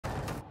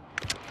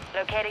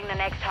Locating the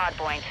next hard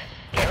point.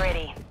 Get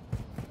ready.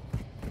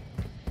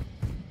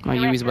 My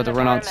UV's about to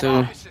run out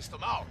too.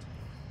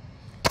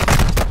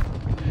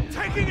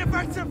 Taking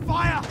effective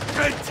fire.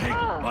 Good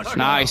team.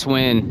 Nice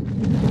win.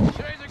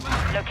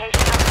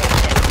 Location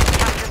updated.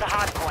 Capture the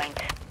hard point.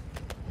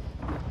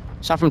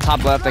 Shot from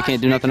top left. I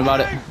can't do nothing about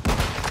it.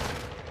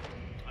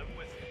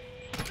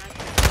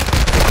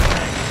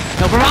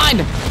 Never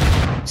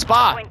mind.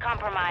 Spot. Point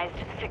compromised.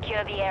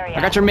 Secure the area. I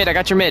got your mid. I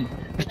got your mid.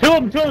 Two.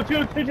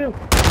 Enemy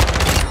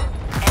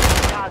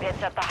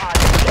targets at the hard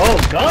point. Oh,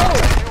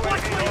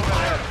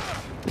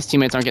 go! These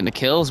teammates aren't getting the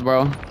kills,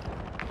 bro.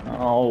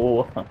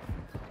 Oh.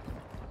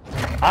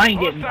 I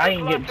ain't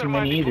getting too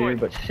many either,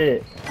 but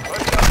shit.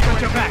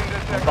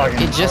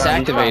 It just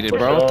activated,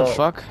 bro. What the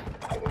fuck?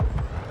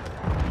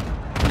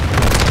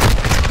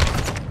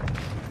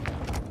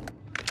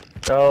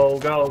 Go,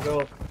 go,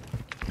 go.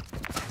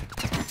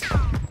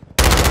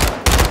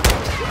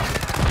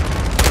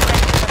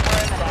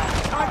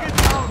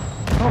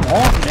 Come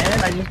on,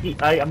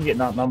 man. I'm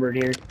getting outnumbered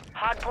here.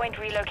 Hard point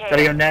relocated.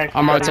 Gotta go next.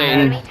 I'm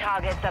rotating. Enemy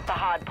targets at the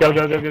hard Go, point.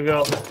 go, go, go, go.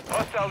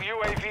 Hostile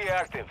UAV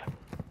active.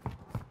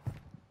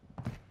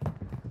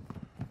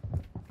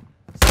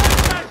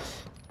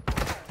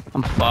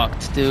 I'm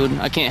fucked, dude.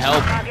 I can't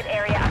help. Target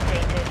area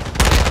updated.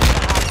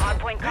 The hard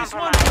point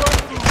compromised.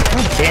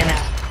 Damn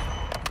it.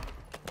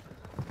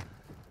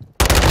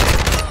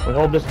 We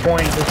hold this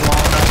point just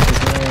long enough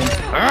to win.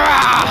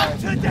 Ah!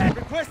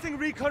 Requesting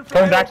recon from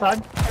Going backside.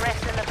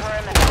 Rest in the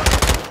perimeter.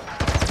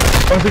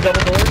 Going through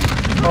double doors.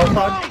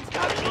 Outside.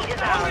 Lead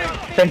is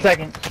out. 10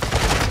 seconds.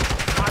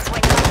 Hard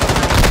point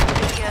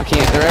compromised. Secure I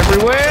can't. They're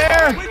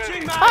everywhere.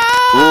 Switching man.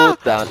 Ah!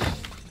 Puta.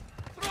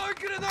 Throw a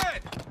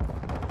grenade.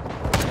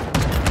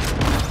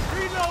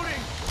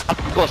 Reloading.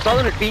 Costado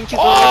en el pinche.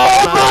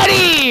 Oh,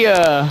 buddy!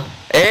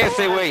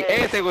 Ese güey.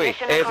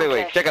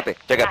 Chécate,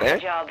 Nice eh.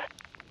 job.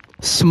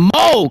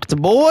 Smoked,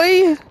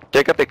 boy.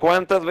 Chécate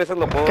cuántas veces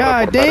lo puedo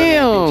God reportar en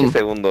el damn. pinche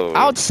segundo, güey.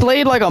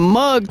 Outslayed like a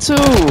mug, too.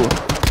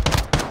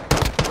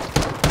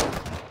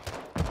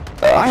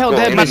 I held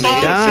that bitch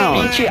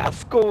down. Pinche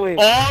asco, güey.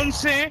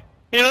 11,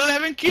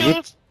 11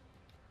 kills.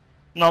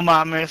 No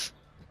mames.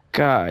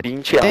 God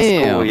Pinche asco,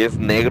 damn. güey. Es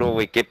negro,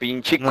 güey. Qué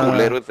pinche No.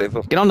 culero es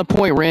eso. Get on the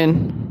point,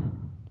 Ren.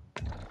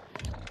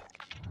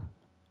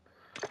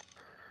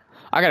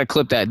 I gotta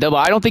clip that. Double,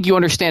 I don't think you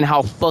understand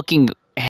how fucking